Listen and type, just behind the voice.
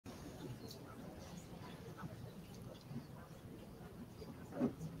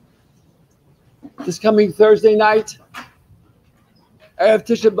This coming Thursday night, Erev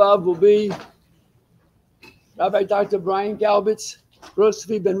Tisha B'Av, will be Rabbi Dr. Brian Galbut's,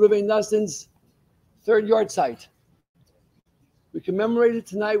 Rosvi Ben Ruben Nussin's third Yahrzeit. We commemorated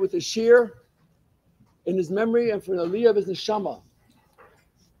tonight with a shir in his memory and for the aliyah of his neshama.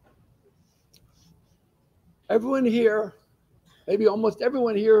 Everyone here, maybe almost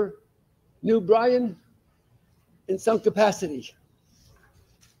everyone here, knew Brian in some capacity.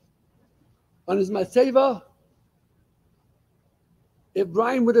 On his matzeva, if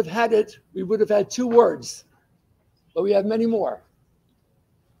Brian would have had it, we would have had 2 words, but we have many more.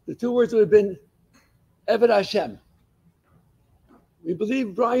 The 2 words would have been Eved Hashem. We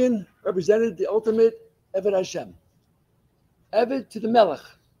believe Brian represented the ultimate Eved Hashem. Eved to the Melech.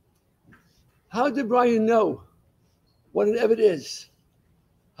 How did Brian know what an Eved is?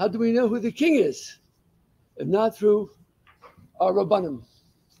 How do we know who the king is? If not through our Rabbanim.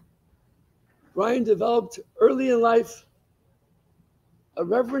 Brian developed early in life a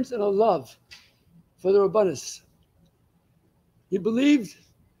reverence and a love for the Rabbanis. He believed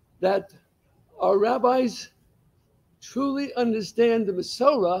that our rabbis truly understand the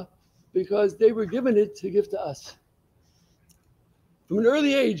Masorah because they were given it to give to us. From an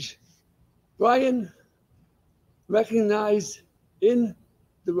early age, Brian recognized in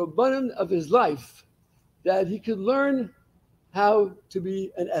the Rabbanim of his life that he could learn how to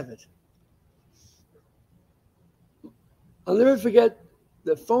be an Eved. I'll never forget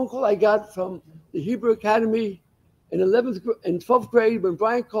the phone call I got from the Hebrew Academy in 11th and 12th grade when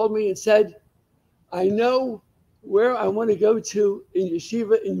Brian called me and said, I know where I want to go to in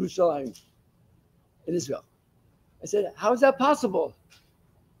yeshiva in Yerushalayim, in Israel. I said, how is that possible?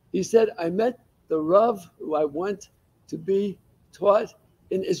 He said, I met the Rav who I want to be taught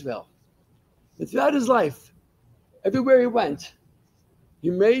in Israel. And throughout his life, everywhere he went,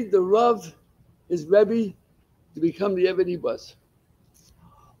 he made the Rav his Rebbe to become the Eved he was.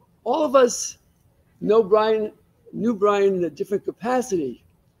 All of us knew Brian in a different capacity.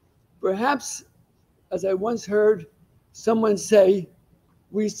 Perhaps, as I once heard someone say,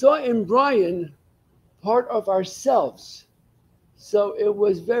 we saw in Brian part of ourselves. So it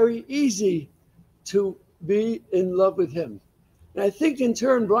was very easy to be in love with him. And I think in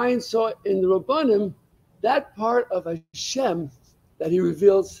turn, Brian saw in the Rabbanim that part of Hashem that he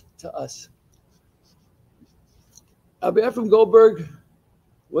reveals to us. Rabbi Efrem Goldberg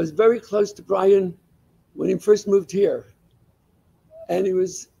was very close to Brian when he first moved here. And he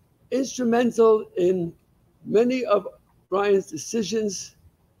was instrumental in many of Brian's decisions,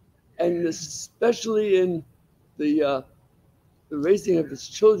 and especially in the raising of his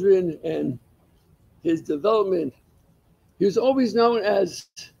children and his development. He was always known as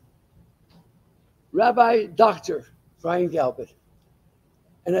Rabbi Dr. Brian Galbut.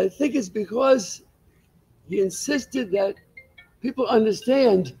 And I think it's because he insisted that people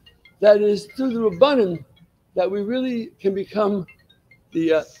understand that it is through the Rabbanim that we really can become the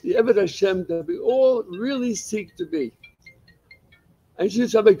Eved Hashem that we all really seek to be. I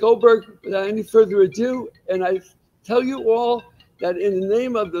introduce Rabbi Goldberg without any further ado, and I tell you all that in the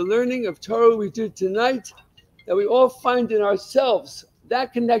name of the learning of Torah we do tonight, that we all find in ourselves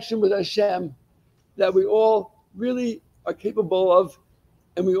that connection with Hashem that we all really are capable of,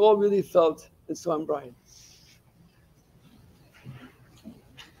 and we all really felt, and so I'm Brian.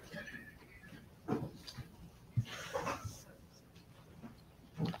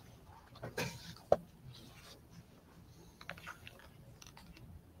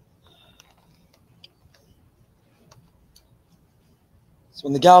 So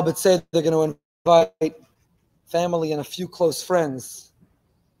when the Galbut said they're going to invite family and a few close friends,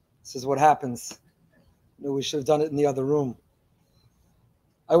 this is what happens. I knew we should have done it in the other room.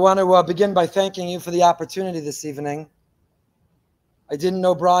 I want to begin by thanking you for the opportunity this evening. I didn't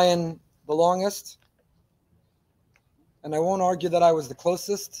know Brian the longest, and I won't argue that I was the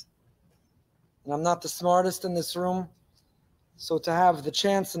closest, and I'm not the smartest in this room. So to have the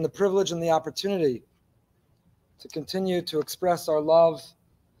chance and the privilege and the opportunity to continue to express our love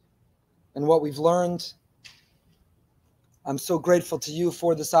and what we've learned, I'm so grateful to you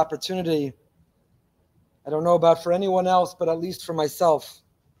for this opportunity. I don't know about for anyone else, but at least for myself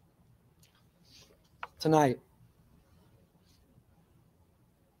tonight.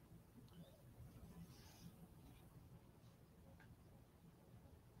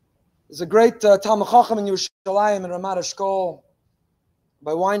 There's a great Talmud Chacham in Yerushalayim in Ramat Eshkol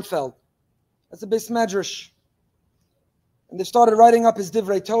by Weinfeld. That's a base medrash. And they started writing up his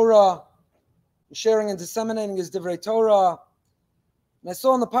Divrei Torah, sharing and disseminating his Divrei Torah. And I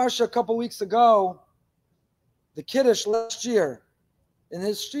saw in the Parsha a couple weeks ago, the Kiddush last year in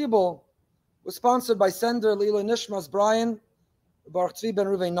his shtibel, was sponsored by Sender Lila Nishmas Brian, Baruch Tzvi ben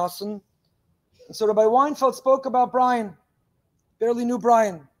Ruven Nasson. And so Rabbi Weinfeld spoke about Brian, barely knew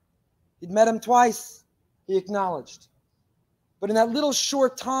Brian. He'd met him twice, he acknowledged. But in that little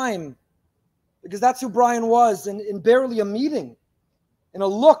short time, because that's who Brian was, in barely a meeting, in a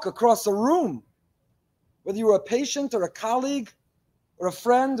look across a room, whether you were a patient or a colleague or a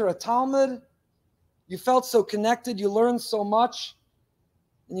friend or a Talmud, you felt so connected, you learned so much,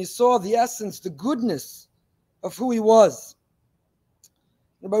 and you saw the essence, the goodness of who he was.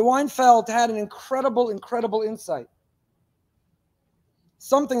 Rabbi Weinfeld had an incredible, incredible insight.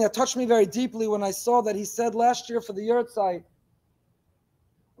 Something that touched me very deeply when I saw that he said last year for the Yahrzeit,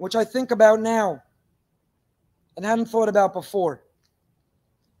 which I think about now and hadn't thought about before.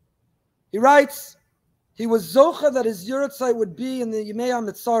 He writes, he was zocha that his Yahrzeit would be in the Yemei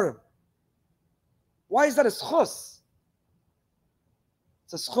HaMitzarim. Why is that a schus?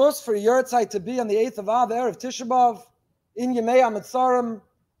 It's a schus for a Yahrzeit to be on the 8th of Av, Erev Tisha B'Av, in Yemei HaMitzarim,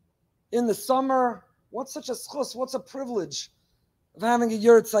 in the summer. What's such a schus? What's a privilege of having a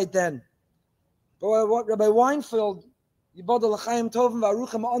Yahrzeit then? But what Rabbi Weinfeld, Yibodel HaChaim Tovim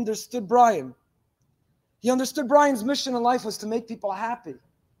V'Aruchim, understood Brian. He understood Brian's mission in life was to make people happy.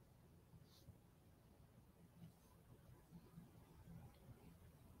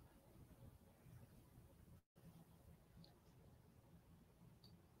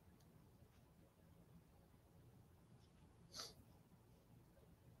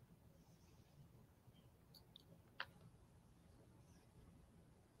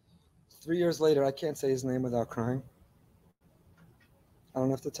 Three years later, I can't say his name without crying. I don't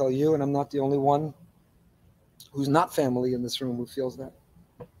have to tell you, and I'm not the only one who's not family in this room who feels that.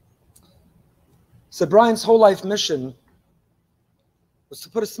 So Brian's whole life mission was to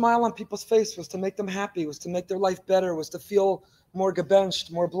put a smile on people's face, was to make them happy, was to make their life better, was to feel more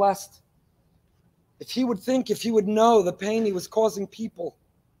gebenched, more blessed. If he would think, if he would know the pain he was causing people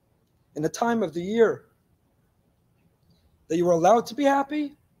in the time of the year, that you were allowed to be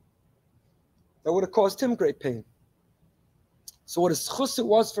happy, that would have caused him great pain. So what a schus it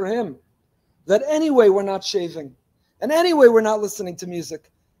was for him, that anyway we're not shaving, and anyway we're not listening to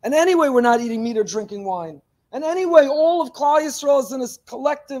music, and anyway we're not eating meat or drinking wine, and anyway all of Klal Yisrael is in this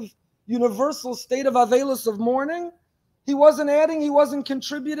collective, universal state of avelus, of mourning. He wasn't adding, he wasn't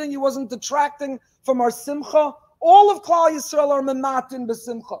contributing, he wasn't detracting from our simcha. All of Klal Yisrael are mematin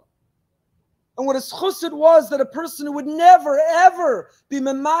b'simcha. And what a schus it was that a person who would never, ever be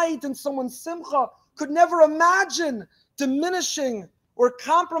memayit in someone's simcha could never imagine diminishing or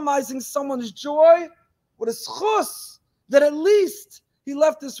compromising someone's joy. What a schus that at least he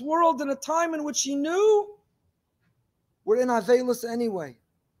left this world in a time in which he knew we're in avelus anyway.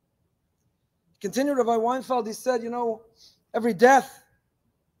 Continued Rabbi Weinfeld, he said, every death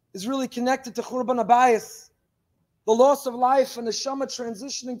is really connected to Churban Abayis. The loss of life and the Neshama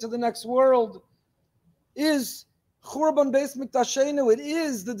transitioning to the next world is Churban Beis Mikdashenu. It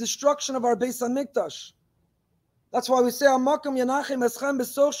is the destruction of our Beis HaMikdash. That's why we say, Amakam Yanachim Eschem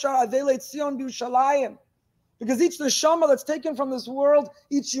B'soch Shar Avelei Tzion B'Yushalayim. Because each Neshama that's taken from this world,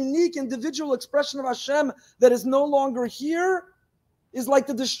 each unique individual expression of Hashem that is no longer here, is like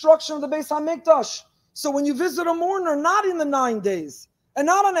the destruction of the Beis HaMikdash. So when you visit a mourner, not in the 9 days, and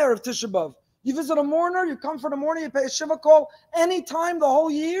not on Erev Tisha B'Av, you visit a mourner, you come for the morning, you pay a Shiva call, anytime the whole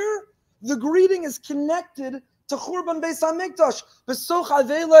year, the greeting is connected to Churban Beis HaMikdash. B'soch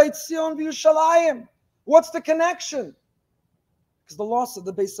Avelei Tzion V'Yushalayim. What's the connection? Because the loss of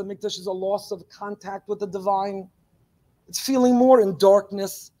the Beis HaMikdash is a loss of contact with the divine. It's feeling more in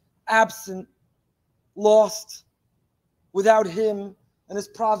darkness, absent, lost, without him and his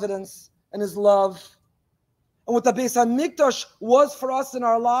providence and his love. And what the Beis HaMikdash was for us in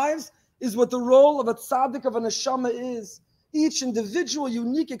our lives is what the role of a Tzadik, of a Neshama is. Each individual,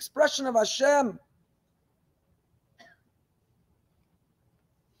 unique expression of Hashem.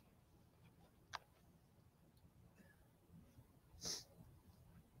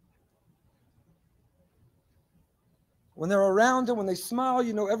 When they're around and when they smile,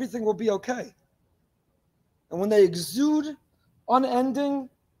 you know everything will be okay. And when they exude unending,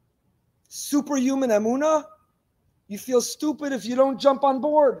 superhuman emunah, you feel stupid if you don't jump on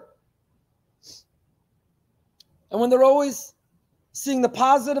board. And when they're always seeing the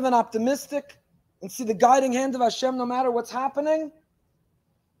positive and optimistic and see the guiding hand of Hashem no matter what's happening,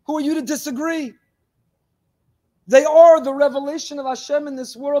 who are you to disagree? They are the revelation of Hashem in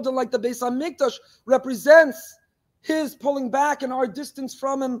this world, and like the Beis HaMikdash represents his pulling back and our distance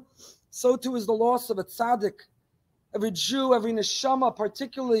from him, so too is the loss of a tzaddik. Every Jew, every neshama,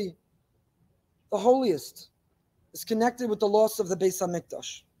 particularly the holiest, is connected with the loss of the Beis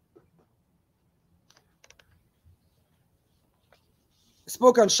HaMikdash.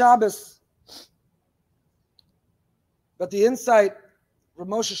 spoke on Shabbos about the insight from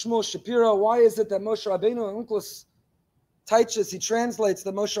Moshe Shmuel Shapiro. Why is it that Moshe Rabbeinu and Unclus Taichus, he translates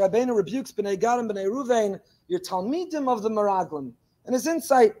that Moshe Rabbeinu rebukes B'nai Gad and B'nai Ruvain, your Talmidim of the Meraglim. And his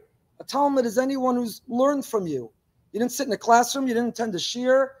insight, a Talmud is anyone who's learned from you. You didn't sit in a classroom, you didn't attend a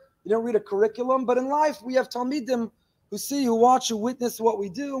shiur, you didn't read a curriculum, but in life we have Talmidim who see, who watch, who witness what we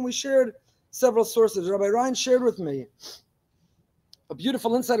do, and we shared several sources. Rabbi Ryan shared with me a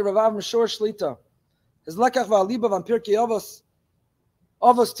beautiful insight of Rav Mishor Shlita. His Lekach V'Aliba Van Pirkei Avos.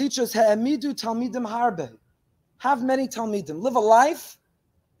 Avos teaches, Ha'emidu Talmidim Harbe. Have many Talmidim. Live a life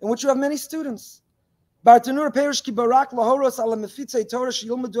in which you have many students. It's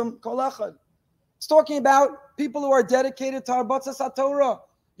talking about people who are dedicated to Arbatzas HaTorah.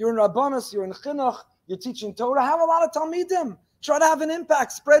 You're in Rabbanos, you're in Chinuch, you're teaching Torah. Have a lot of Talmidim. Try to have an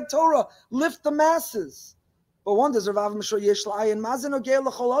impact. Spread Torah. Lift the masses. But one does Rav Mishor Yesh La'ayin Mazen Ogei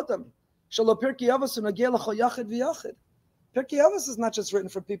L'chol Adam. Shelo Pirkei Avos Ogei L'chol Yachid V'Yachid. Pirkei Avos is not just written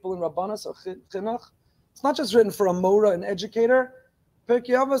for people in Rabbanos or Chinuch. It's not just written for a Mora, an educator.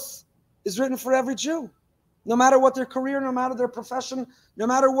 Pirkei Avos is written for every Jew, no matter what their career, no matter their profession, no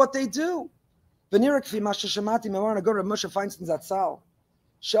matter what they do. V'nira k'fi ma sheshamati me'amar nagor Rav Moshe Feinstein Zatzal.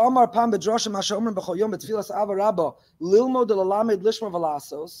 She'amar pam b'drosha ma she'omrim b'chol yom b'tfilas ava rabba lilmod l'lamed lishma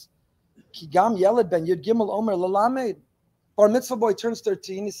v'lasos ki gam yeled ben yud gimel omer l'lamed. Bar mitzvah boy turns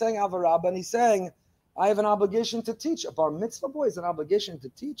 13. He's saying ava rabba, and he's saying, I have an obligation to teach. A bar mitzvah boy has an obligation to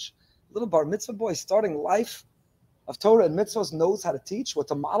teach. Little bar mitzvah boy starting life of Torah and mitzvahs knows how to teach, what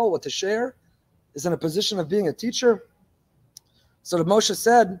to model, what to share, is in a position of being a teacher. So the Moshe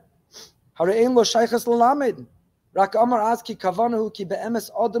said, Hare'en lo shaychas l'lamed. Rak amar az ki kavanahu ki be'emes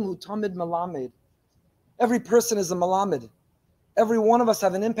adam hu tamid melamed. Every person is a melamed. Every one of us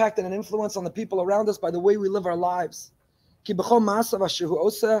have an impact and an influence on the people around us by the way we live our lives. Ki b'chol ma'asav asher hu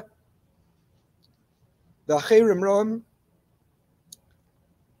oseh v'acherim ro'im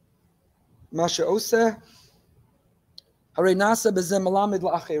Masha Oseh, Hare Nasa Bezem Malamed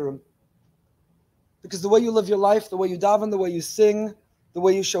La'acherim. Because the way you live your life, the way you daven, the way you sing, the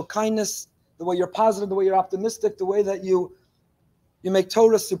way you show kindness, the way you're positive, the way you're optimistic, the way that you make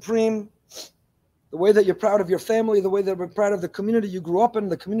Torah supreme, the way that you're proud of your family, the way that you're proud of the community you grew up in,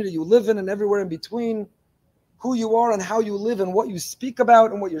 the community you live in, and everywhere in between, who you are and how you live and what you speak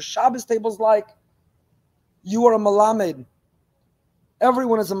about and what your Shabbos table's like, you are a Malamed.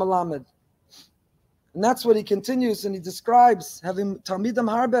 Everyone is a Malamed. And that's what he continues and he describes, having Talmidim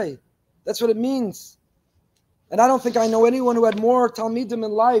Harbe. That's what it means. And I don't think I know anyone who had more Talmidim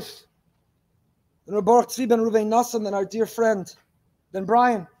in life than Rabbi Tzvi ben Ruvain Nassim, than our dear friend, than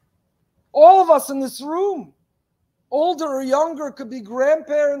Brian. All of us in this room, older or younger, could be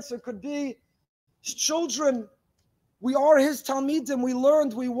grandparents or could be his children. We are his Talmidim. We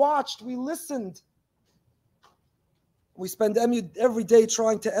learned, we watched, we listened. We spend every day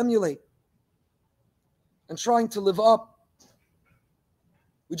trying to emulate and trying to live up.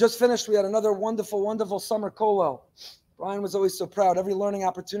 We just finished. We had another wonderful, wonderful summer kollel. Brian was always so proud. Every learning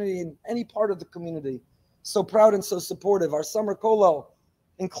opportunity in any part of the community, so proud and so supportive. Our summer kollel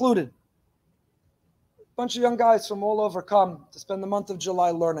included. A bunch of young guys from all over come to spend the month of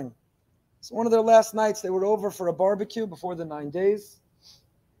July learning. So one of their last nights, they were over for a barbecue before the 9 days.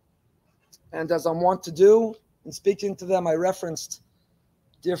 And as I'm wont to do, in speaking to them, I referenced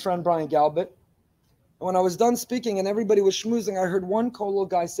dear friend Brian Galbut. And when I was done speaking and everybody was schmoozing, I heard one kollel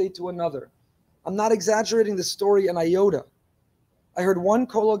guy say to another, I'm not exaggerating the story an iota. I heard one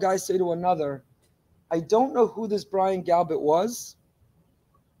kollel guy say to another, I don't know who this Brian Galbut was,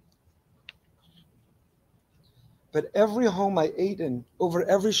 but every home I ate in, over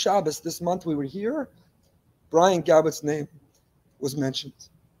every Shabbos this month we were here, Brian Galbut's name was mentioned.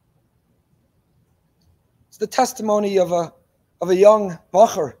 It's the testimony of a young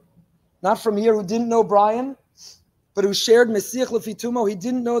bacher, not from here, who didn't know Brian, but who shared Mesiach Lefitumo. He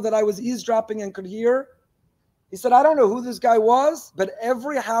didn't know that I was eavesdropping and could hear. He said, I don't know who this guy was, but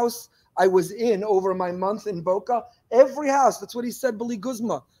every house I was in over my month in Boca, every house, that's what he said, B'li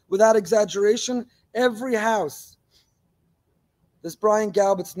Guzma, without exaggeration, every house, this Brian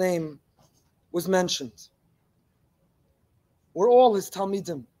Galbut's name was mentioned. We're all his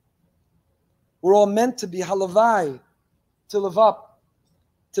Talmidim. We're all meant to be halavai, to live up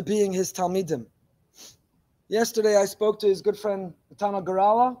to being his Talmidim. Yesterday I spoke to his good friend Tana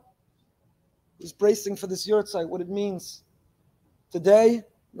Garala, who's bracing for this Yahrzeit, what it means. Today,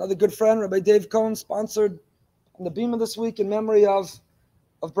 another good friend, Rabbi Dave Cohn, sponsored on the Bima this week in memory of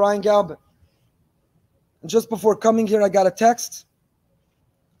Brian Galbut. And just before coming here, I got a text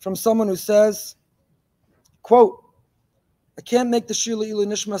from someone who says, quote, I can't make the Shila Ilu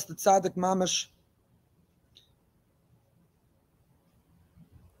Nishmas the Tzadik Mamash.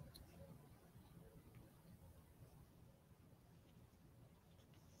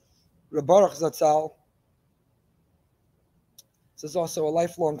 Rabbi Baruch Zatzal is also a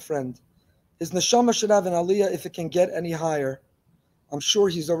lifelong friend. His neshama should have an aliyah if it can get any higher. I'm sure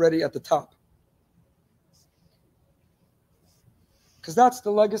he's already at the top. Because that's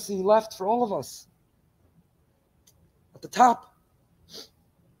the legacy he left for all of us. At the top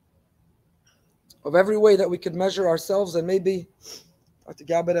of every way that we could measure ourselves, and maybe, Dr.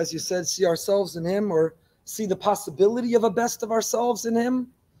 Galbut, as you said, see ourselves in him, or see the possibility of a best of ourselves in him,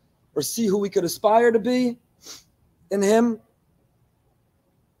 or see who we could aspire to be in him.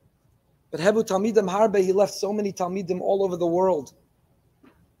 But Hebu Talmidim Harbe, he left so many Talmidim all over the world.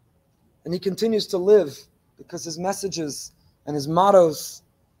 And he continues to live because his messages and his mottos,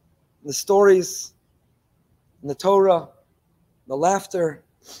 and the stories, and the Torah, the laughter,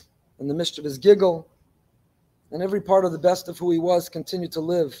 and the mischievous giggle, and every part of the best of who he was continue to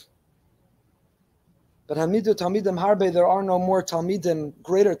live. But Hamidu Talmidim Harbe, there are no more Talmidim,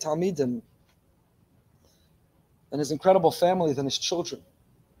 greater Talmidim than his incredible family, than his children,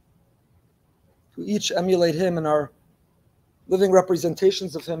 who each emulate him and are living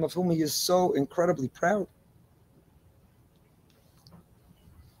representations of him, of whom he is so incredibly proud.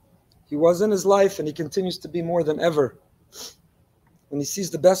 He was in his life, and he continues to be more than ever. When he sees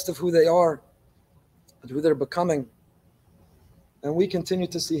the best of who they are and who they're becoming, and we continue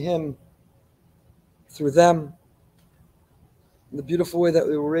to see him through them, in the beautiful way that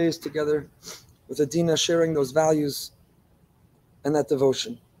we were raised together with Adina, sharing those values and that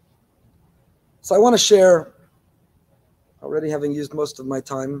devotion. So I want to share, already having used most of my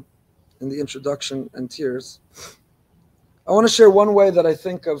time in the introduction and tears, I want to share one way that I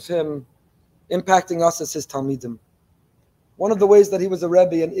think of him impacting us as his Talmidim. One of the ways that he was a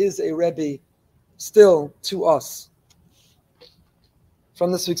Rebbe and is a Rebbe still to us.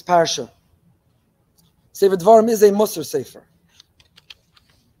 From this week's Parsha. Sefer Dvarim is a Musar Sefer.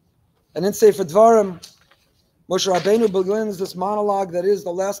 And in Sefer Dvarim, Moshe Rabbeinu begins this monologue that is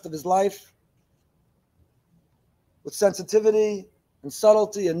the last of his life, with sensitivity and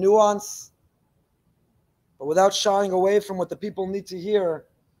subtlety and nuance, but without shying away from what the people need to hear.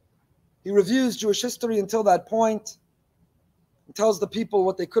 He reviews Jewish history until that point and tells the people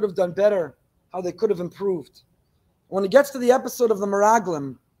what they could have done better, how they could have improved. When he gets to the episode of the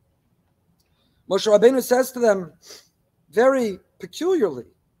Meraglim, Moshe Rabbeinu says to them very peculiarly,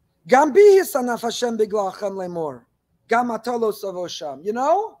 Gam bihi sanaf Hashem biglachem lemor, gam atalos avosham. You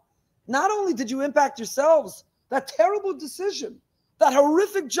know, not only did you impact yourselves, that terrible decision, that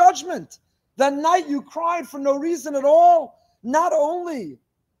horrific judgment, that night you cried for no reason at all, not only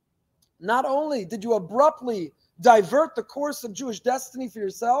did you abruptly divert the course of Jewish destiny for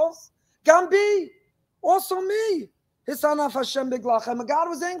yourselves, Gambi, also me. Hisanaf Hashem biglachem. God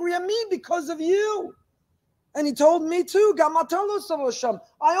was angry at me because of you. And he told me too, Gamatalos avosham.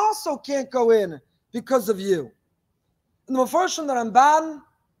 I also can't go in because of you. And the Mefarshim, the Ramban,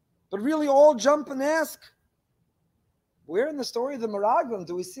 but really all jump and ask, where in the story of the Meraglim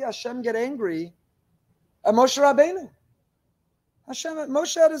do we see Hashem get angry at Moshe Rabbeinu?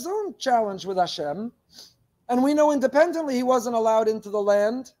 Moshe had his own challenge with Hashem, and we know independently he wasn't allowed into the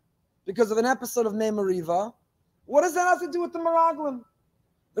land because of an episode of Mei Meriva. What does that have to do with the Meraglim?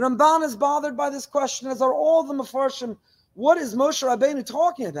 The Ramban is bothered by this question, as are all the Mefarshim. What is Moshe Rabbeinu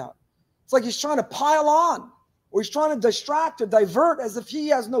talking about? It's like he's trying to pile on, or he's trying to distract or divert as if he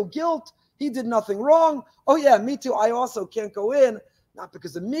has no guilt. He did nothing wrong. Oh yeah, me too. I also can't go in. Not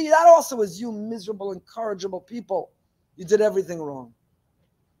because of me. That also is you miserable, incorrigible people. You did everything wrong.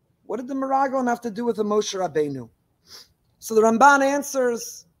 What did the Meraglim have to do with the Moshe Rabbeinu? So the Ramban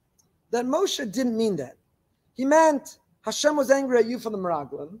answers that Moshe didn't mean that. He meant Hashem was angry at you for the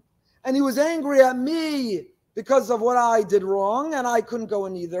Meraglim, and he was angry at me because of what I did wrong, and I couldn't go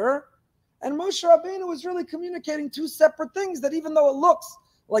in either. And Moshe Rabbeinu was really communicating two separate things that, even though it looks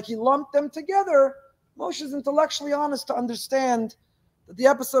like he lumped them together, Moshe is intellectually honest to understand that the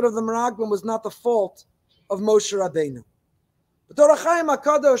episode of the Meraglim was not the fault of Moshe Rabbeinu. But the HaChaim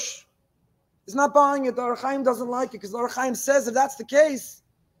HaKadosh is not buying it. The HaChaim doesn't like it, because the HaChaim says if that's the case,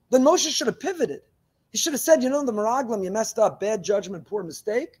 then Moshe should have pivoted. He should have said, you know, the Meraglim, you messed up, bad judgment, poor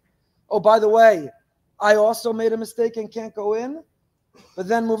mistake. Oh, by the way, I also made a mistake and can't go in, but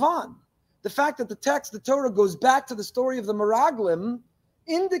then move on. The fact that the text, the Torah, goes back to the story of the Meraglim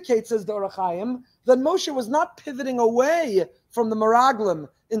indicates, as the HaChaim, that Moshe was not pivoting away from the Meraglim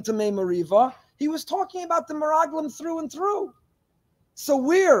into Mei Meriva. He was talking about the Meraglim through and through. So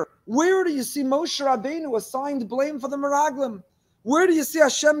where Where do you see Moshe Rabbeinu assigned blame for the Meraglim? Where do you see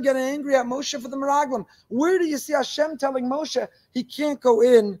Hashem getting angry at Moshe for the Meraglim? Where do you see Hashem telling Moshe he can't go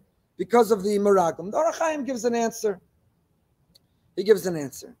in because of the Meraglim? The HaChaim gives an answer. He gives an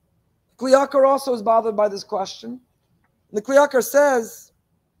answer. Yakar also is bothered by this question. The Yakar says,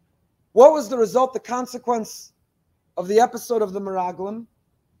 what was the result, the consequence of the episode of the Meraglim?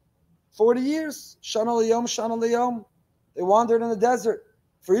 40 years. Shana liyom, shana liyom. They wandered in the desert.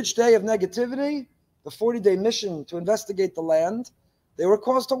 For each day of negativity, the 40-day mission to investigate the land, they were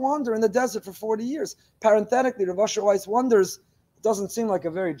caused to wander in the desert for 40 years. Parenthetically, Rav Asher Weiss wonders, it doesn't seem like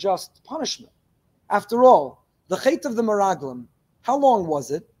a very just punishment. After all, the Chet of the Meraglim, how long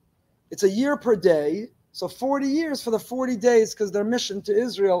was it? It's a year per day, so 40 years for the 40 days, because their mission to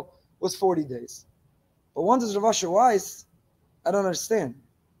Israel was 40 days. But wonders Rav Asher Weiss, I don't understand.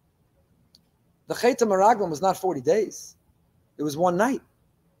 The Chet of Meraglim was not 40 days. It was one night.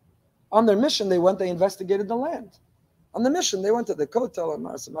 On their mission, they investigated the land. On the mission, they went to the Kotel and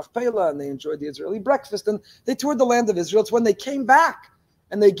Marsa Machpelah, and they enjoyed the Israeli breakfast, and they toured the land of Israel. It's when they came back,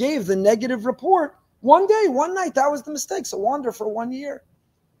 and they gave the negative report. One day, one night, that was the mistake. So wander for 1 year.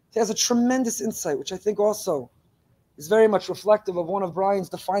 He has a tremendous insight, which I think also is very much reflective of one of Brian's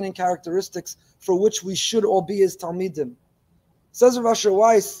defining characteristics for which we should all be as Talmidim. Says Rav Asher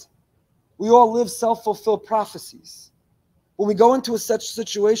Weiss, we all live self-fulfilled prophecies. When we go into such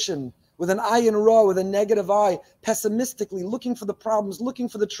situation with an eye in raw, with a negative eye, pessimistically, looking for the problems, looking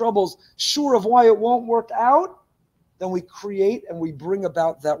for the troubles, sure of why it won't work out, then we create and we bring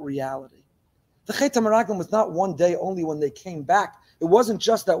about that reality. The Chet HaMeraglim was not one day only when they came back. It wasn't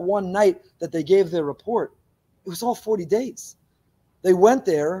just that one night that they gave their report. It was all 40 days. They went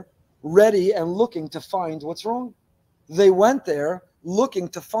there ready and looking to find what's wrong. They went there looking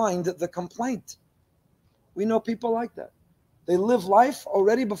to find the complaint. We know people like that. They live life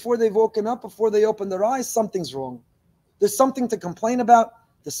already before they've woken up, before they open their eyes, something's wrong. There's something to complain about.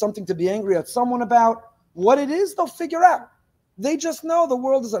 There's something to be angry at someone about. What it is, they'll figure out. They just know the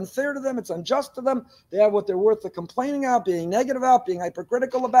world is unfair to them. It's unjust to them. They have what they're worth of complaining about, being negative about, being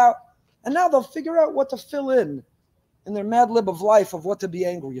hypercritical about. And now they'll figure out what to fill in their mad lib of life of what to be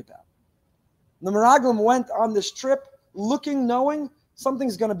angry about. The Meraglim went on this trip looking, knowing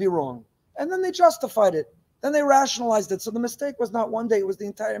something's going to be wrong. And then they justified it. Then they rationalized it. So the mistake was not one day, it was the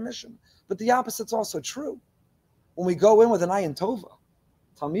entire mission. But the opposite's also true. When we go in with an ayin tova,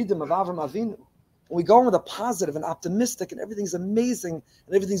 Talmidim of Avram Avinu, when we go in with a positive and optimistic and everything's amazing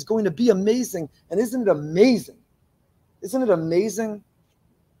and everything's going to be amazing, and isn't it amazing? Isn't it amazing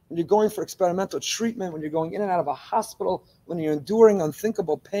when you're going for experimental treatment, when you're going in and out of a hospital, when you're enduring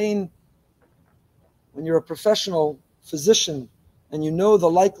unthinkable pain, when you're a professional physician and you know the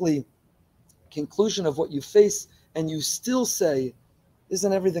likely conclusion of what you face, and you still say,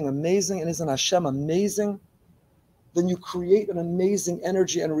 isn't everything amazing and isn't Hashem amazing? Then you create an amazing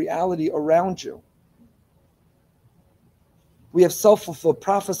energy and reality around you. We have self-fulfilled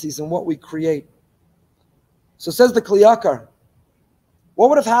prophecies in what we create. So says the Yakar, what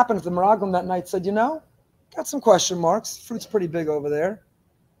would have happened if the Meraglim that night said, got some question marks, fruit's pretty big over there,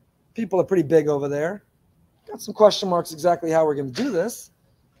 people are pretty big over there, got some question marks exactly how we're going to do this.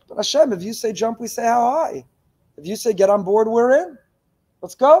 But Hashem, if you say jump, we say how high. If you say get on board, we're in.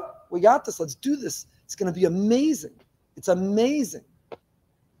 Let's go. We got this. Let's do this. It's going to be amazing. It's amazing.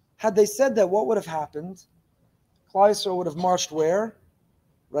 Had they said that, what would have happened? Klal Yisrael would have marched where?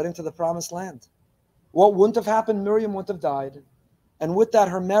 Right into the promised land. What wouldn't have happened? Miriam wouldn't have died. And with that,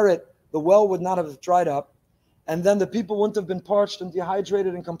 her merit, the well would not have dried up. And then the people wouldn't have been parched and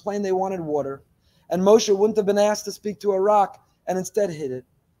dehydrated and complained they wanted water. And Moshe wouldn't have been asked to speak to a rock and instead hid it.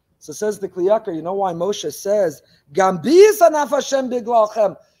 So says the Yakar, you know why Moshe says, when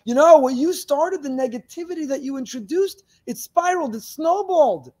you started, the negativity that you introduced, it spiraled, it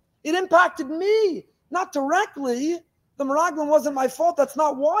snowballed. It impacted me, not directly. The Meraglim wasn't my fault. That's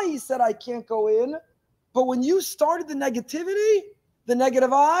not why he said I can't go in. But when you started the negativity, the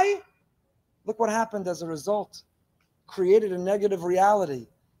negative eye, look what happened as a result. Created a negative reality.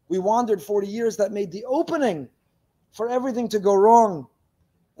 We wandered 40 years that made the opening for everything to go wrong.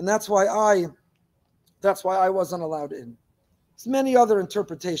 And that's why I wasn't allowed in. There's many other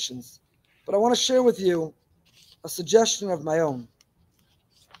interpretations, but I want to share with you a suggestion of my own.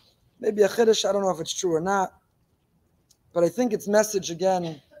 Maybe a chiddush, I don't know if it's true or not, but I think its message,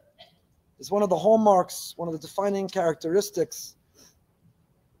 again, is one of the hallmarks, one of the defining characteristics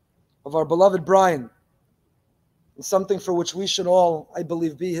of our beloved Brian, and something for which we should all, I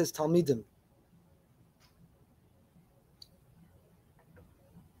believe, be his Talmidim.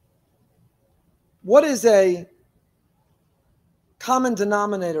 What is a common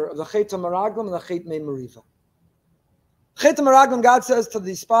denominator of the Chet HaMeraglim and the Chet Mein Meriva. Chet HaMeraglim, God says to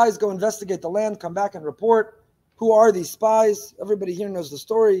the spies, go investigate the land, come back and report. Who are these spies? Everybody here knows the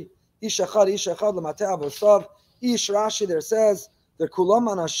story. Ish echad l'matei avosav. Ish Rashi there says, they're kulam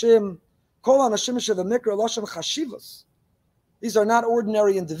anashim, kol anashim shevamikra lashon chashivos. These are not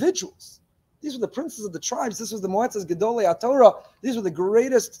ordinary individuals. These were the princes of the tribes. This was the Moetzes Gedolei HaTorah. These were the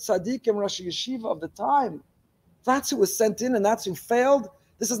greatest tzaddikim, Rosh Yeshiva of the time. That's who was sent in and that's who failed.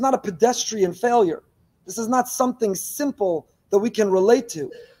 This is not a pedestrian failure. This is not something simple that we can relate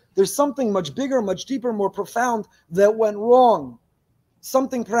to. There's something much bigger, much deeper, more profound that went wrong.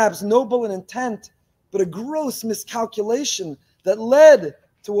 Something perhaps noble in intent, but a gross miscalculation that led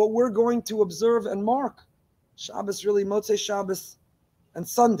to what we're going to observe and mark. Shabbos, really, Motzei Shabbos and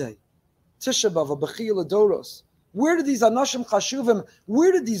Sunday. Tisha B'Av, Bachye L'Doros. Where did these Anashim Chashuvim,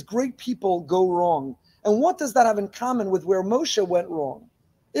 where did these great people go wrong? And what does that have in common with where Moshe went wrong?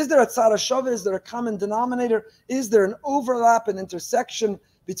 Is there a tzara shava? Is there a common denominator? Is there an overlap and intersection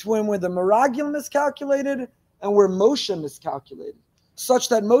between where the Meraglim miscalculated and where Moshe miscalculated? Such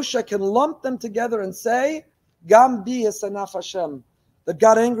that Moshe can lump them together and say, Gam bi esanaf Hashem. That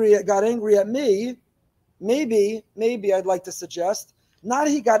got angry at me. Maybe I'd like to suggest, not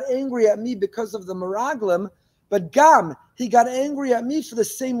he got angry at me because of the Meraglim, but Gam, he got angry at me for the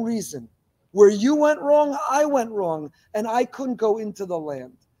same reason. Where you went wrong, I went wrong, and I couldn't go into the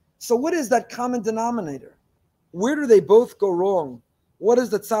land. So what is that common denominator? Where do they both go wrong? What is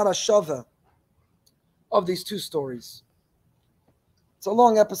the tzara shava of these two stories? It's a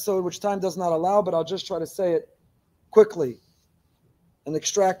long episode, which time does not allow, but I'll just try to say it quickly and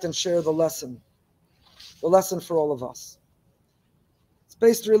extract and share the lesson for all of us. It's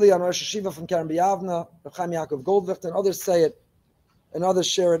based really on Rosh Yeshiva from Karen B'Yavna, HaChaim Goldberg, and others say it, and others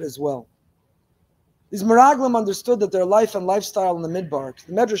share it as well. These Meraglim understood that their life and lifestyle in the Midbar,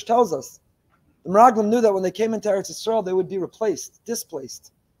 the Medrash tells us, the Meraglim knew that when they came into Eretz Yisrael, they would be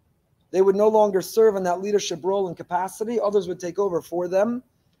displaced. They would no longer serve in that leadership role and capacity. Others would take over for them. And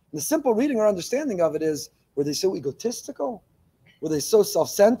the simple reading or understanding of it is, were they so egotistical? Were they so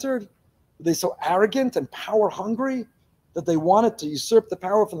self-centered? Were they so arrogant and power-hungry that they wanted to usurp the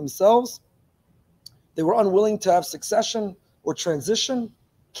power for themselves? They were unwilling to have succession or transition?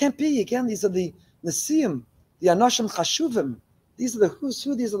 Can't be. Again, these are the Nesiim, the Anashim Chashuvim. These are the who's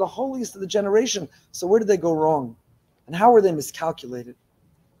who, these are the holiest of the generation. So where did they go wrong? And how were they miscalculated?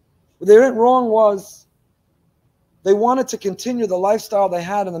 What they went wrong was they wanted to continue the lifestyle they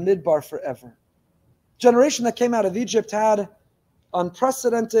had in the Midbar forever. The generation that came out of Egypt had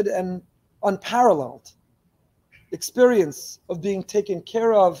unprecedented and unparalleled experience of being taken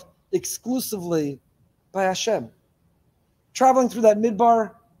care of exclusively by Hashem. Traveling through that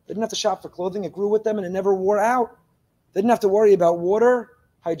Midbar, they didn't have to shop for clothing. It grew with them and it never wore out. They didn't have to worry about water,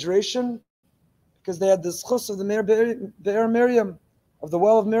 hydration, because they had the schus of the Be'er Miriam, of the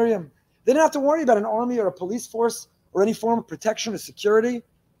well of Miriam. They didn't have to worry about an army or a police force or any form of protection or security.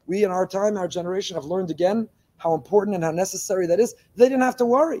 We in our time, our generation, have learned again how important and how necessary that is. They didn't have to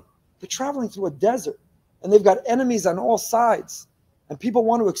worry. They're traveling through a desert and they've got enemies on all sides. And people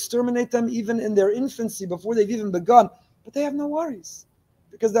want to exterminate them even in their infancy before they've even begun. But they have no worries.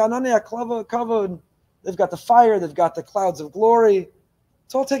 Because the Ananei Kavod, they've got the fire, they've got the clouds of glory.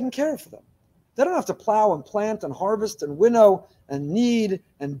 It's all taken care of for them. They don't have to plow and plant and harvest and winnow and knead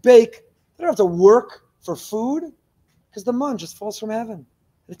and bake. They don't have to work for food because the man just falls from heaven.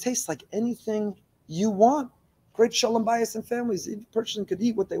 It tastes like anything you want. Great shalom bayis and families. Each person could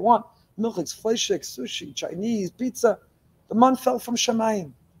eat what they want. Milchiks, fleishik, sushi, Chinese, pizza. The man fell from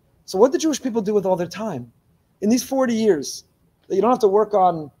Shemayim. So what did Jewish people do with all their time? In these 40 years, that you don't have to work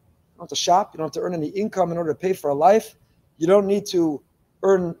on, you don't have to shop, you don't have to earn any income in order to pay for a life. You don't need to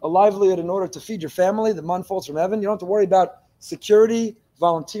earn a livelihood in order to feed your family. The man falls from heaven. You don't have to worry about security,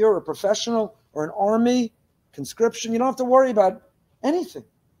 volunteer or professional, or an army, conscription. You don't have to worry about anything.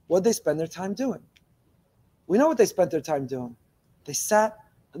 What did they spend their time doing? We know what they spent their time doing. They sat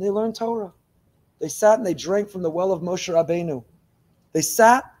and they learned Torah. They sat and they drank from the well of Moshe Rabbeinu. They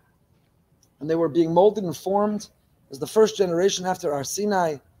sat and they were being molded and formed as the first generation after Har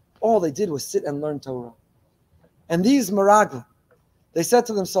Sinai. All they did was sit and learn Torah. And these Meraglim, they said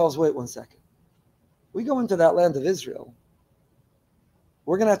to themselves, wait 1 second. We go into that land of Israel,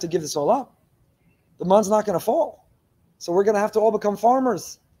 we're going to have to give this all up. The man's not going to fall. So we're going to have to all become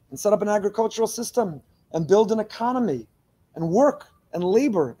farmers and set up an agricultural system and build an economy and work and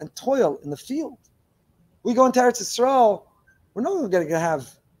labor and toil in the field. We go into Eretz Yisrael, we're no longer going to have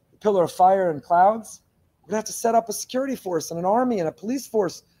a pillar of fire and clouds. We're going to have to set up a security force and an army and a police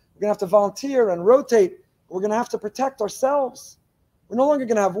force. We're going to have to volunteer and rotate. We're going to have to protect ourselves. We're no longer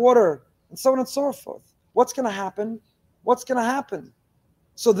going to have water, and so on and so forth. What's going to happen? What's going to happen?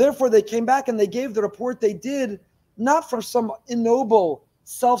 So therefore, they came back and they gave the report they did, not from some ignoble,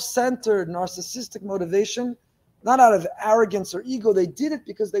 self-centered, narcissistic motivation, not out of arrogance or ego. They did it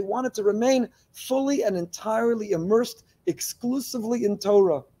because they wanted to remain fully and entirely immersed exclusively in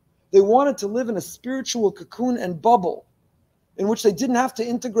Torah. They wanted to live in a spiritual cocoon and bubble in which they didn't have to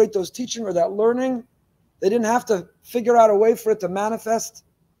integrate those teaching or that learning. They didn't have to figure out a way for it to manifest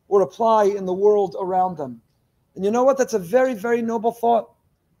or apply in the world around them. And you know what? That's a very, very noble thought.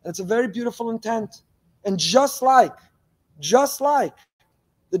 And it's a very beautiful intent. And just like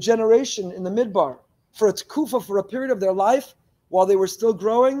the generation in the Midbar, for a tkufa, for a period of their life, while they were still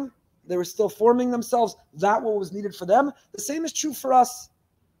growing, they were still forming themselves, that what was needed for them. The same is true for us.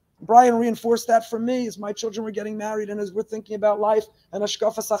 Brian reinforced that for me as my children were getting married and as we're thinking about life and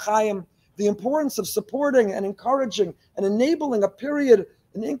hashkafas HaChaim, the importance of supporting and encouraging and enabling a period,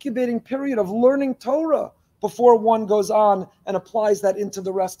 an incubating period of learning Torah before one goes on and applies that into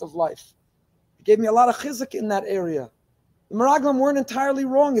the rest of life. It gave me a lot of chizuk in that area. The Meraglim weren't entirely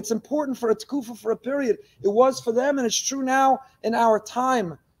wrong. It's important for a tkufa, for a period. It was for them, and it's true now in our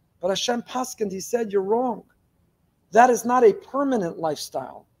time. But Hashem Paskind, he said, you're wrong. That is not a permanent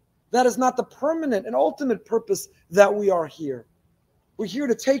lifestyle. That is not the permanent and ultimate purpose that we are here. We're here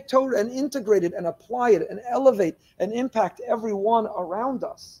to take Torah and integrate it and apply it and elevate and impact everyone around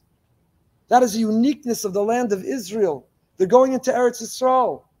us. That is the uniqueness of the land of Israel. They're going into Eretz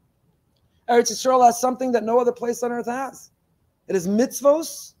Yisrael. Eretz Yisrael has something that no other place on earth has. It is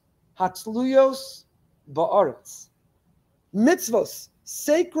mitzvos, hatluyos, ba'aretz. Mitzvos,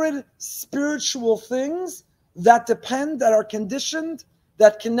 sacred spiritual things that depend, that are conditioned,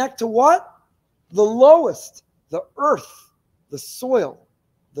 that connect to what? The lowest, the earth, the soil,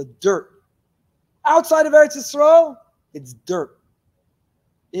 the dirt. Outside of Eretz Yisrael, it's dirt.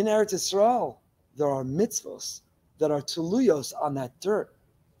 In Eretz Yisrael, there are mitzvos that are tuluyos on that dirt.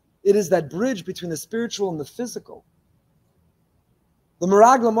 It is that bridge between the spiritual and the physical. The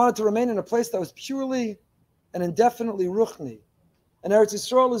Meraglim wanted to remain in a place that was purely and indefinitely ruchni. And Eretz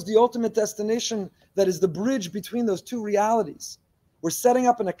Yisrael is the ultimate destination that is the bridge between those two realities. We're setting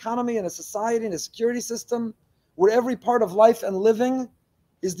up an economy and a society and a security system where every part of life and living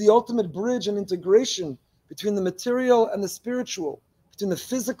is the ultimate bridge and integration between the material and the spiritual, between the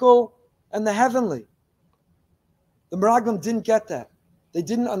physical and the heavenly. The Meraglim didn't get that. They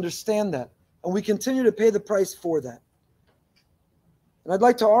didn't understand that. And we continue to pay the price for that. And I'd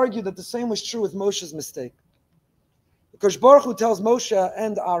like to argue that the same was true with Moshe's mistake. Because Baruch Hu tells Moshe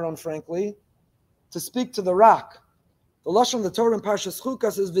and Aaron, frankly, to speak to the rock. The Lashon of the Torah in Parshas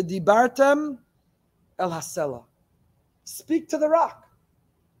Chukas is V'dibartem el hasela. Speak to the rock.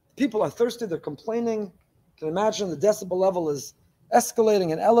 People are thirsty, they're complaining. You can imagine the decibel level is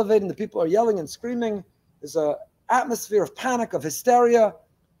escalating and elevating. The people are yelling and screaming. There's an atmosphere of panic, of hysteria.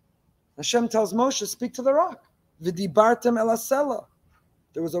 Hashem tells Moshe, speak to the rock. V'dibartem el hasela.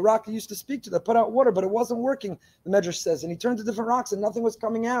 There was a rock he used to speak to that put out water, but it wasn't working, the Medrash says. And he turned to different rocks and nothing was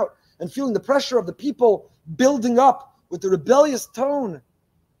coming out. And feeling the pressure of the people building up with the rebellious tone.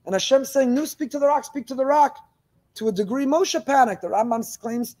 And Hashem saying, no, speak to the rock, speak to the rock. To a degree, Moshe panicked. The Rambam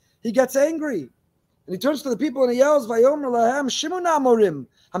claims he gets angry. And he turns to the people and he yells, Vayomer lahem shimun amorim,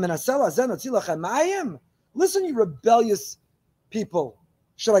 hamenasel hazen hotzi lachem mayim. Listen, you rebellious people.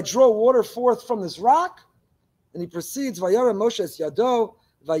 Should I draw water forth from this rock? And he proceeds, Vayorem Moshe es yado,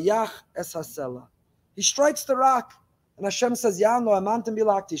 vayach es hasela. He strikes the rock. And Hashem says,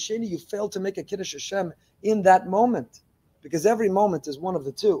 you failed to make a Kiddush Hashem in that moment. Because every moment is one of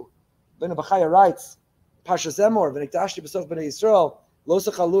the two. Bachye writes, Pashas Emor, v'niktashti b'sof b'nei Yisrael, lo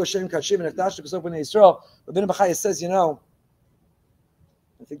sechalu Hashem kachim, v'niktashti b'sof b'nei Yisrael. Rabbeinu Bachye says, I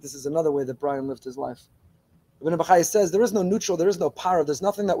think this is another way that Brian lived his life. Rabbeinu Bachye says, there is no neutral, there is no power, there's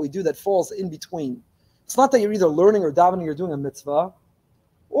nothing that we do that falls in between. It's not that you're either learning or davening, you're doing a mitzvah,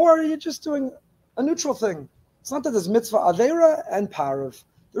 or you're just doing a neutral thing. It's not that there's mitzvah aveira and parav.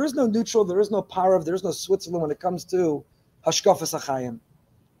 There is no neutral, there is no parav, there is no Switzerland when it comes to hashkafas HaChaim.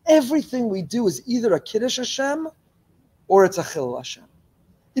 Everything we do is either a Kiddush Hashem or it's a Chilul Hashem.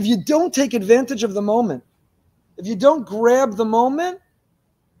 If you don't take advantage of the moment, if you don't grab the moment,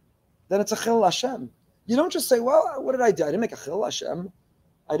 then it's a Chilul Hashem. You don't just say, well, what did I do? I didn't make a Chilul Hashem.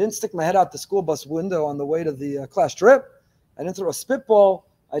 I didn't stick my head out the school bus window on the way to the class trip. I didn't throw a spitball.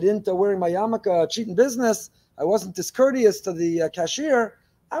 I didn't wearing my yarmulke, cheating business. I wasn't discourteous to the cashier.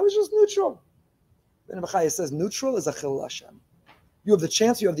 I was just neutral. Rabbeinu Bachye says neutral is a Chilul Hashem. You have the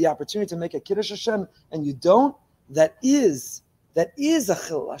chance, you have the opportunity to make a Kiddush Hashem, and you don't. That is a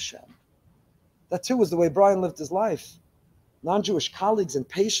Chilul Hashem. That too was the way Brian lived his life. non-Jewish colleagues and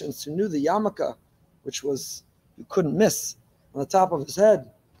patients who knew the yarmulke, which was, you couldn't miss, on the top of his head,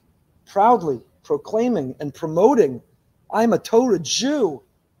 proudly proclaiming and promoting, I'm a Torah Jew.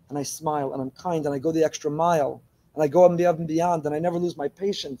 And I smile and I'm kind and I go the extra mile and I go above and beyond and I never lose my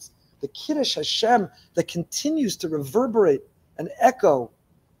patience. The Kiddush Hashem that continues to reverberate and echo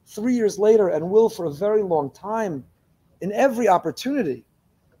 3 years later and will for a very long time in every opportunity.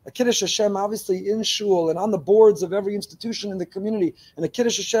 A Kiddush Hashem obviously in shul and on the boards of every institution in the community, and a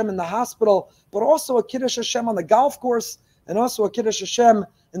Kiddush Hashem in the hospital, but also a Kiddush Hashem on the golf course, and also a Kiddush Hashem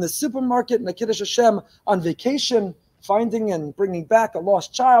in the supermarket, and a Kiddush Hashem on vacation, finding and bringing back a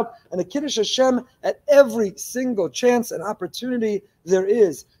lost child, and a Kiddush Hashem at every single chance and opportunity there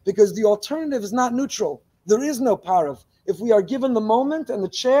is. Because the alternative is not neutral. There is no parav. If we are given the moment and the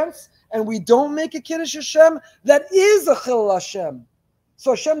chance, and we don't make a Kiddush Hashem, that is a Chilul Hashem.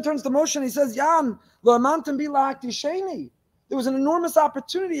 So Hashem turns to Moshe and he says, Yam, lo amantem bi la'akti sheni. There was an enormous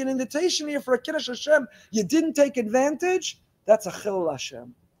opportunity, an invitation here for a Kiddush Hashem. You didn't take advantage. That's a Chilul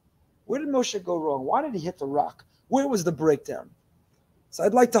Hashem. Where did Moshe go wrong? Why did he hit the rock? Where was the breakdown? So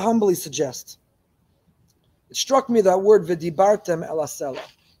I'd like to humbly suggest. It struck me that word v'dibartem el asela.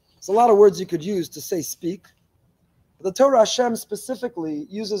 There's a lot of words you could use to say speak. But the Torah Hashem specifically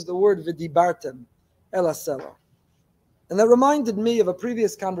uses the word v'dibartem el asela. And that reminded me of a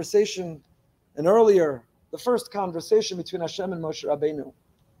previous conversation, an earlier, the first conversation between Hashem and Moshe Rabbeinu.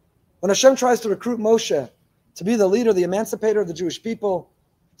 When Hashem tries to recruit Moshe to be the leader, the emancipator of the Jewish people,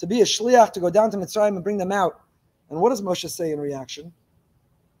 to be a shliach, to go down to Mitzrayim and bring them out. And what does Moshe say in reaction?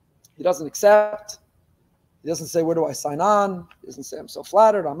 He doesn't accept. He doesn't say, where do I sign on? He doesn't say, I'm so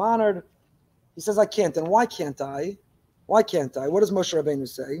flattered, I'm honored. He says, I can't. And why can't I? Why can't I? What does Moshe Rabbeinu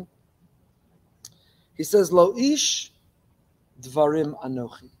say? He says, Lo ish dvarim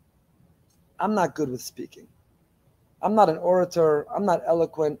anochi. I'm not good with speaking. I'm not an orator. I'm not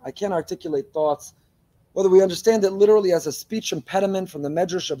eloquent. I can't articulate thoughts. Whether we understand it literally as a speech impediment from the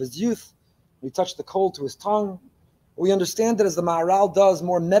medrash of his youth, he touched the coal to his tongue, we understand it as the Maharal does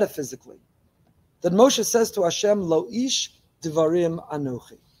more metaphysically. That Moshe says to Hashem, Lo ish dvarim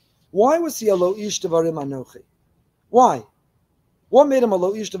anochi. Why was he a lo ish dvarim anochi? Why? What made him a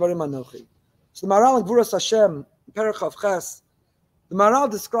lo ish dvarim anochi? So the Maharal in Gvuras Hashem, Perek Chav Ches, the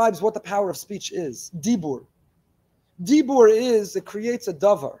Maharal describes what the power of speech is. Dibur. Dibur is, it creates a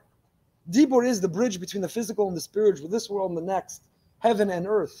davar. Dibur is the bridge between the physical and the spiritual, this world and the next, heaven and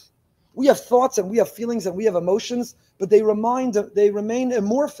earth. We have thoughts and we have feelings and we have emotions, but they remain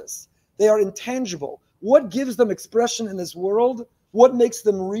amorphous. They are intangible. What gives them expression in this world? What makes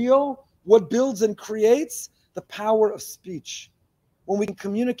them real? What builds and creates? The power of speech. When we can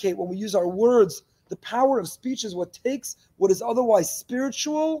communicate, when we use our words, the power of speech is what takes what is otherwise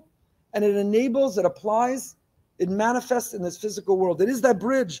spiritual and it enables, it applies, it manifests in this physical world. It is that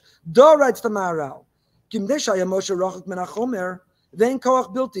bridge. Da writes the Maharal. Vein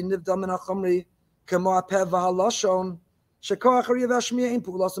koach bilti nivdal min hachomri kemo hapev v'halashon shekoach hariya v'ashmiya ein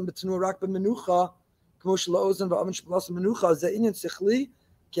pu'ulasim b'tenu rak b'menucha kemo sh'la'ozen v'aven sh'pulasim menucha ze inyan sichli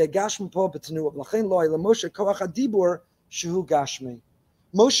ki agashmi po b'tenu v'lachein lo ayla Moshe koach hadibur shehu gashmi.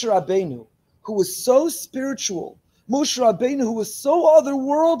 Moshe Rabbeinu, who was so spiritual, Moshe Rabbeinu, who was so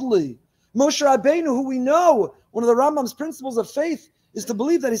otherworldly, Moshe Rabbeinu, who we know, one of the Rambam's principles of faith is to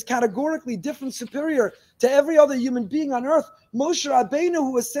believe that he's categorically different, superior to every other human being on earth. Moshe Rabbeinu,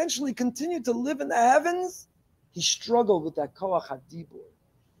 who essentially continued to live in the heavens, he struggled with that koach hadibur,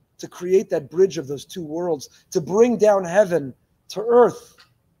 to create that bridge of those two worlds, to bring down heaven to earth.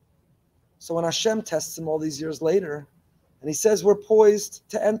 So when Hashem tests him all these years later, and he says we're poised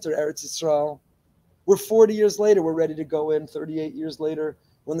to enter Eretz Yisrael, we're 40 years later, we're ready to go in, 38 years later,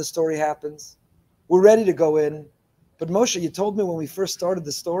 when the story happens, we're ready to go in. But Moshe, you told me when we first started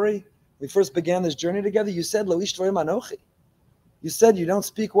the story, we first began this journey together, you said, Lo ish dvarim anochi. You said you don't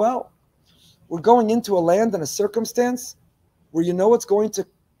speak well. We're going into a land and a circumstance where you know what's going to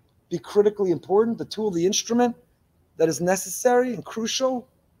be critically important, the tool, the instrument that is necessary and crucial,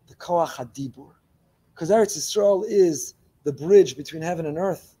 the koach hadibur. Because Eretz Yisrael is the bridge between heaven and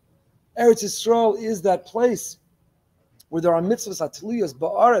earth. Eretz Yisrael is that place where there are mitzvahs atliyos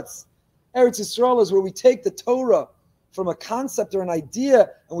ba'aretz. Eretz Yisrael is where we take the Torah from a concept or an idea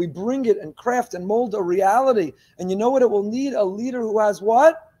and we bring it and craft and mold a reality. And you know what it will need? A leader who has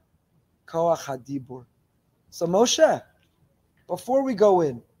what? Koach hadibur. So Moshe, before we go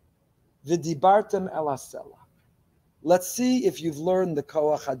in, v'dibartem el asela. Let's see if you've learned the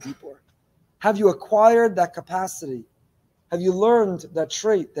koach hadibur. Have you acquired that capacity? Have you learned that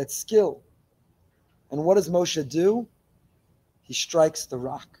trait, that skill? And what does Moshe do? He strikes the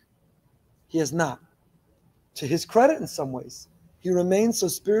rock. He has not. to his credit in some ways. He remains so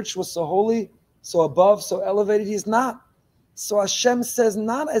spiritual, so holy, so above, so elevated. He's not. So Hashem says,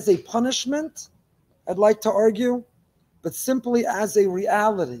 not as a punishment, I'd like to argue, but simply as a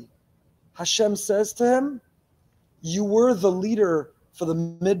reality. Hashem says to him, you were the leader for the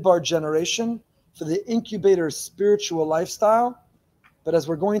Midbar generation, for the incubator spiritual lifestyle, but as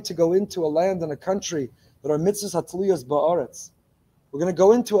we're going to go into a land and a country that are mitzvahs hatliyos ba'aretz, we're going to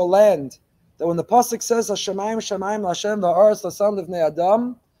go into a land that when the pasuk says Hashemayim Shemayim L'Hashem va'aretz l'sam livnei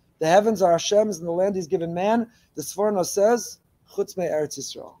Adam, the heavens are Hashem's and the land He's given man, the Sforno says Chutz me Eretz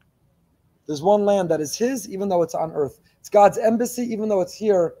Yisrael. There's one land that is His, even though it's on earth. It's God's embassy, even though it's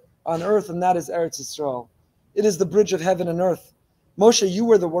here on earth, and that is Eretz Yisrael. It is the bridge of heaven and earth. Moshe, you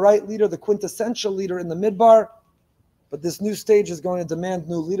were the right leader, the quintessential leader in the Midbar, but this new stage is going to demand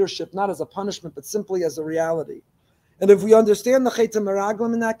new leadership, not as a punishment, but simply as a reality. And if we understand the Chet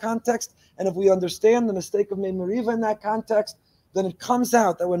HaMeraglim in that context, and if we understand the mistake of Mei Meriva in that context, then it comes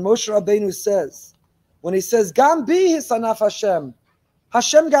out that when Moshe Rabbeinu says, when he says, Gam bi hisanaf Hashem,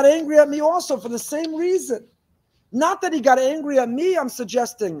 Hashem got angry at me also for the same reason. Not that he got angry at me, I'm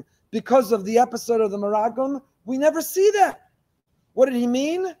suggesting, because of the episode of the Meraglim. We never see that. What did he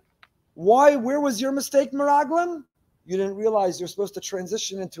mean? Why? Where was your mistake, Meraglim? You didn't realize you're supposed to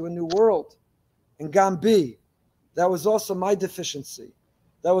transition into a new world. And Gambi, that was also my deficiency.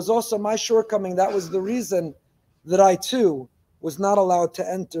 That was also my shortcoming. That was the reason that I too was not allowed to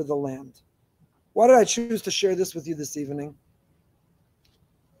enter the land. Why did I choose to share this with you this evening?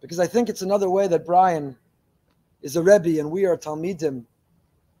 Because I think it's another way that Brian is a Rebbe and we are Talmidim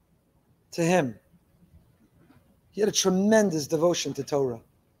to him. He had a tremendous devotion to Torah.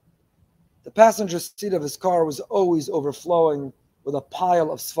 The passenger seat of his car was always overflowing with a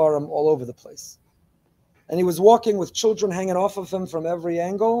pile of Sfarim all over the place. And he was walking with children hanging off of him from every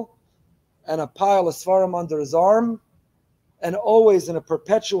angle and a pile of Sfarim under his arm, and always in a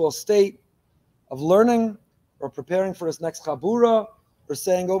perpetual state of learning or preparing for his next Chabura or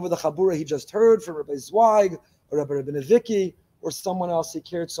saying over the Chabura he just heard from Rabbi Zweig or Rabbi Nevicki or someone else he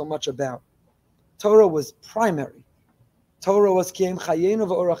cared so much about. Torah was primary. Torah was Kiem Chayenu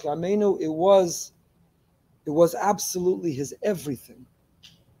v'Orach Yameinu. It was absolutely his everything.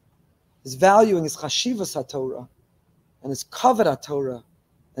 His valuing, his chashivas HaTorah, and his kavod HaTorah,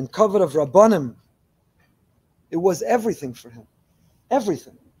 and kavod of Rabbanim. It was everything for him.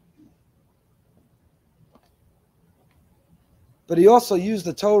 Everything. But he also used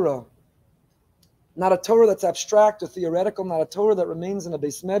the Torah, not a Torah that's abstract or theoretical, not a Torah that remains in a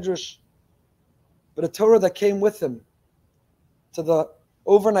Beis Medrash, but a Torah that came with him to the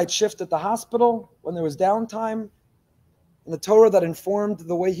overnight shift at the hospital when there was downtime, and a Torah that informed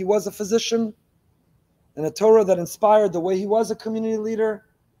the way he was a physician, and a Torah that inspired the way he was a community leader,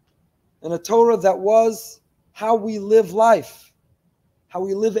 and a Torah that was how we live life, how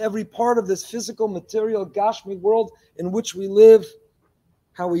we live every part of this physical, material, Gashmi world in which we live,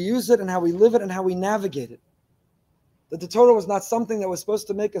 how we use it and how we live it and how we navigate it. That the Torah was not something that was supposed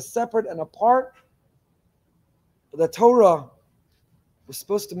to make us separate and apart, but the Torah was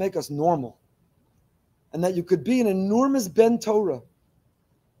supposed to make us normal. And that you could be an enormous Ben Torah,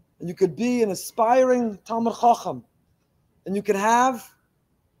 and you could be an aspiring Talmud Chacham, and you could have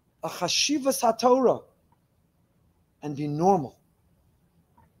a Chashivas HaTorah and be normal,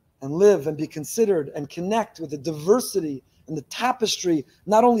 and live and be considered and connect with the diversity and the tapestry,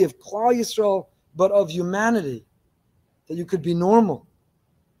 not only of Klal Yisrael, but of humanity, that you could be normal.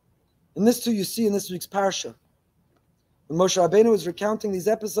 And this too you see in this week's Parsha. When Moshe Rabbeinu is recounting these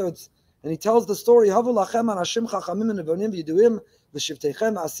episodes, and he tells the story, Havu lachem anashim chachamim nevonim v'yiduim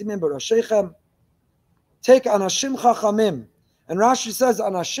v'shivteichem asimim b'rashechem. Take anashim chachamim. And Rashi says,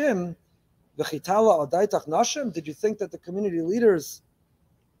 anashim v'chitala adaitach nashim. Did you think that the community leaders,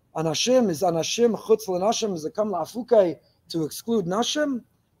 anashim is anashim, chutz l'nashim is a kam la'afukei, to exclude nashim?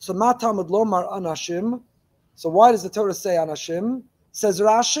 So ma tamud lomar anashim. So why does the Torah say anashim? Says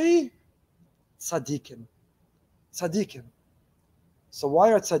Rashi, tzadikim. Tzadikim. So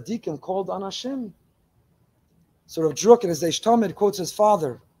why are tzadikim called anashim? So Rav Druck in his Eish Tamid quotes his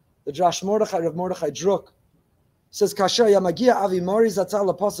father, the Drash Mordechai, Rav Mordechai Druck, says, Kasher yamagia avi mori zatzal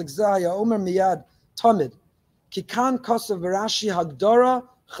l'posuk zeh omer miyad Tamid, ki kan kosav Rashi hagdara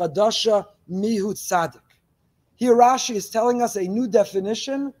chadasha mihu tzadik. Here Rashi is telling us a new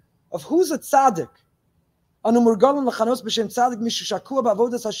definition of who's a tzadik. Anu murgalim l'chanos b'shem tzadik mishu shakua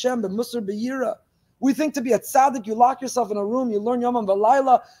b'avodas Hashem b'musar b'yira. We think to be a tzaddik, you lock yourself in a room, you learn Yom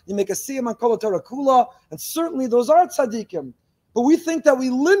V'Layla, you make a siyam on Kol Torah Kula, and certainly those are tzaddikim. But we think that we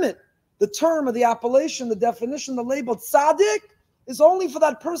limit the term or the appellation, the definition, the label tzaddik is only for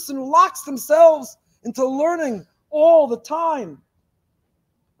that person who locks themselves into learning all the time.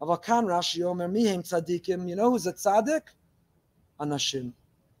 Avakan Rashi Omer Mihem Tzadikim. You know who's a Tzadik? Anashim.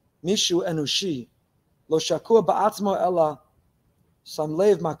 Mishu Enushi. Lo Shakua Ba'atzmo Ella.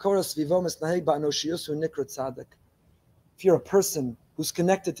 Samlev Makoras Vivomis Naheg Ba'anoshiyusu Nikra Tzadik. If you're a person who's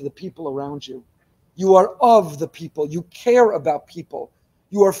connected to the people around you, you are of the people, you care about people,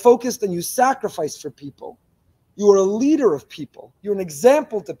 you are focused and you sacrifice for people, you are a leader of people, you're an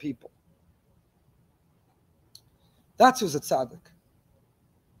example to people. That's who's a tzaddik.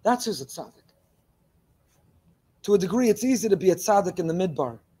 That's who's a tzaddik. To a degree, it's easy to be a tzaddik in the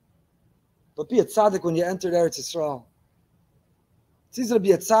midbar, but be a tzaddik when you enter Eretz Yisrael. It's easy to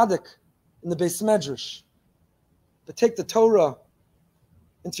be a tzaddik in the Beis Medrash, but take the Torah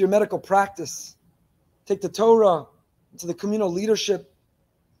into your medical practice. Take the Torah into the communal leadership.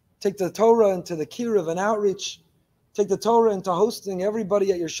 Take the Torah into the kiruv and outreach. Take the Torah into hosting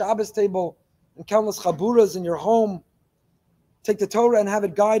everybody at your Shabbos table and countless chaburas in your home. Take the Torah and have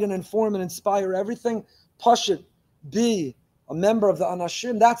it guide and inform and inspire everything. Push it. Be a member of the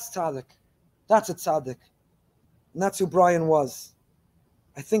Anashim. That's tzaddik. That's a tzaddik. And that's who Brian was.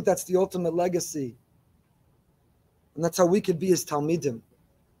 I think that's the ultimate legacy. And that's how we could be as Talmidim.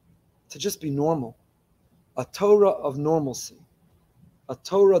 To just be normal. A Torah of normalcy. A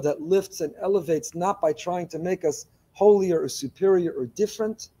Torah that lifts and elevates not by trying to make us holier or superior or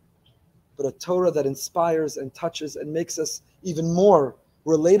different, but a Torah that inspires and touches and makes us even more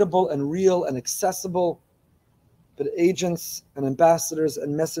relatable and real and accessible, but agents and ambassadors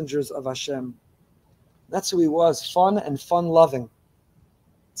and messengers of Hashem. That's who he was, fun and fun-loving.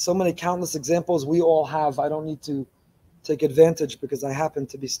 So many countless examples we all have. I don't need to take advantage because I happen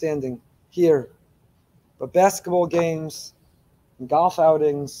to be standing here. But basketball games, and golf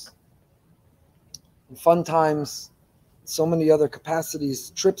outings, and fun times, so many other capacities,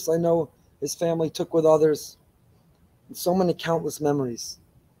 trips I know his family took with others, and so many countless memories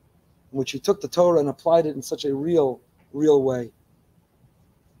in which he took the Torah and applied it in such a real way.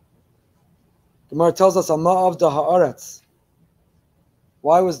 Gemara tells us, Amma Avda Haaretz.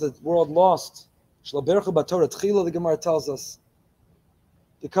 Why was the world lost? Shloberchu Batorah Tchila, the Gemara tells us.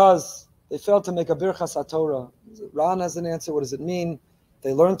 Because they failed to make a Birchas HaTorah. Ran has an answer. What does it mean?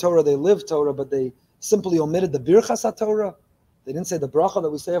 They learned Torah, they lived Torah, but they simply omitted the Birchas HaTorah. They didn't say the bracha that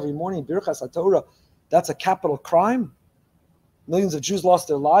we say every morning, Birchas HaTorah. That's a capital crime. Millions of Jews lost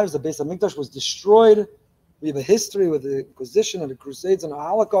their lives. The Beis HaMikdash was destroyed. We have a history with the Inquisition and the Crusades and the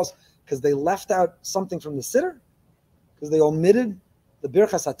Holocaust because they left out something from the Siddur, because they omitted the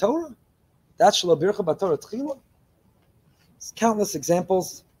Birchas HaTorah. That's Shelo Bircha Batorah Tchila. There's countless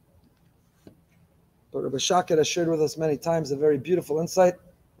examples. But Rabbi Shakir has shared with us many times a very beautiful insight.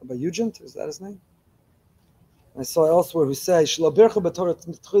 Rabbi Ugent, is that his name? I saw elsewhere who say, Shelo Bircha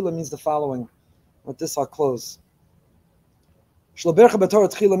Batorah Tchila means the following. With this I'll close. Shelo Bircha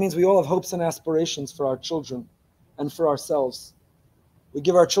Batorah Tchila means we all have hopes and aspirations for our children and for ourselves. We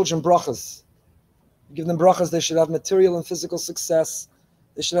give our children brachas. We give them brachas. They should have material and physical success.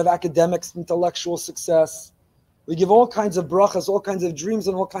 They should have academic, intellectual success. We give all kinds of brachas, all kinds of dreams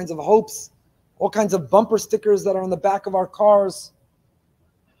and all kinds of hopes, all kinds of bumper stickers that are on the back of our cars.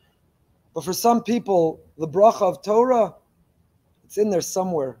 But for some people, the bracha of Torah, it's in there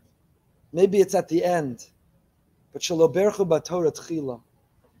somewhere. Maybe it's at the end. But Shelo Berchu Batorah Tchila.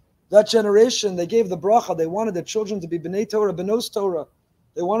 That generation, they gave the bracha. They wanted their children to be B'nai Torah, B'nos Torah.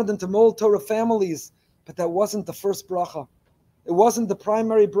 They wanted them to mold Torah families. But that wasn't the first bracha. It wasn't the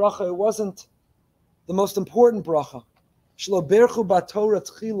primary bracha. It wasn't the most important bracha. Shelo Berchu Batorah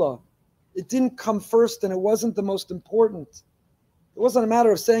Tchila. It didn't come first, and it wasn't the most important. It wasn't a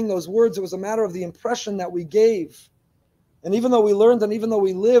matter of saying those words. It was a matter of the impression that we gave. And even though we learned and even though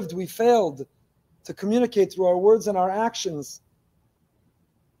we lived, we failed to communicate through our words and our actions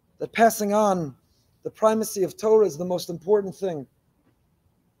that passing on the primacy of Torah is the most important thing.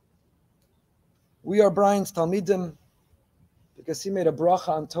 We are Brian's Talmidim because he made a bracha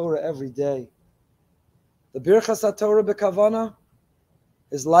on Torah every day. The Birchas HaTorah B'Kavana,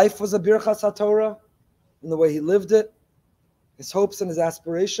 his life was a Birchas HaTorah in the way he lived it. His hopes and his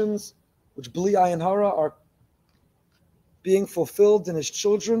aspirations, which Bli Ayin Hara, are being fulfilled in his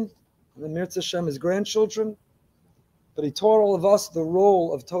children, and the Mirz Hashem, his grandchildren. But he taught all of us the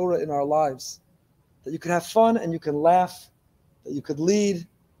role of Torah in our lives. That you can have fun and you can laugh, that you could lead,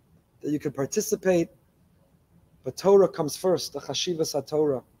 that you could participate. But Torah comes first, the Chashivas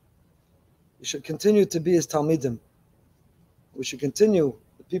HaTorah. We should continue to be his Talmidim. We should continue,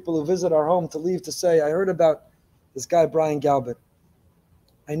 the people who visit our home, to leave to say, I heard about this guy, Brian Galbut.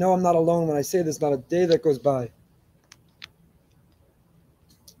 I know I'm not alone when I say there's not a day that goes by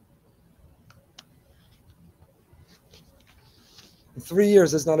In 3 years,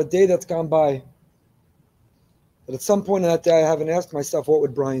 there's not a day that's gone by. But at some point in that day, I haven't asked myself, what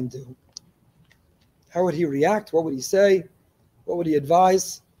would Brian do? How would he react? What would he say? What would he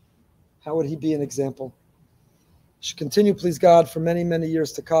advise? How would he be an example? He should continue, please God, for many, many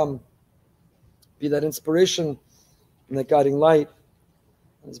years to come. Be that inspiration and that guiding light.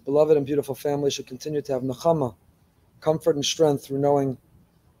 And his beloved and beautiful family should continue to have nechama, comfort and strength through knowing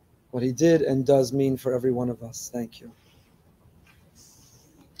what he did and does mean for every one of us. Thank you.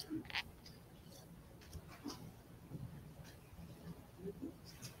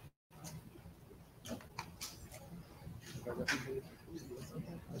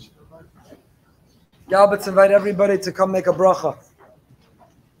 Galbut, invite everybody to come make a bracha.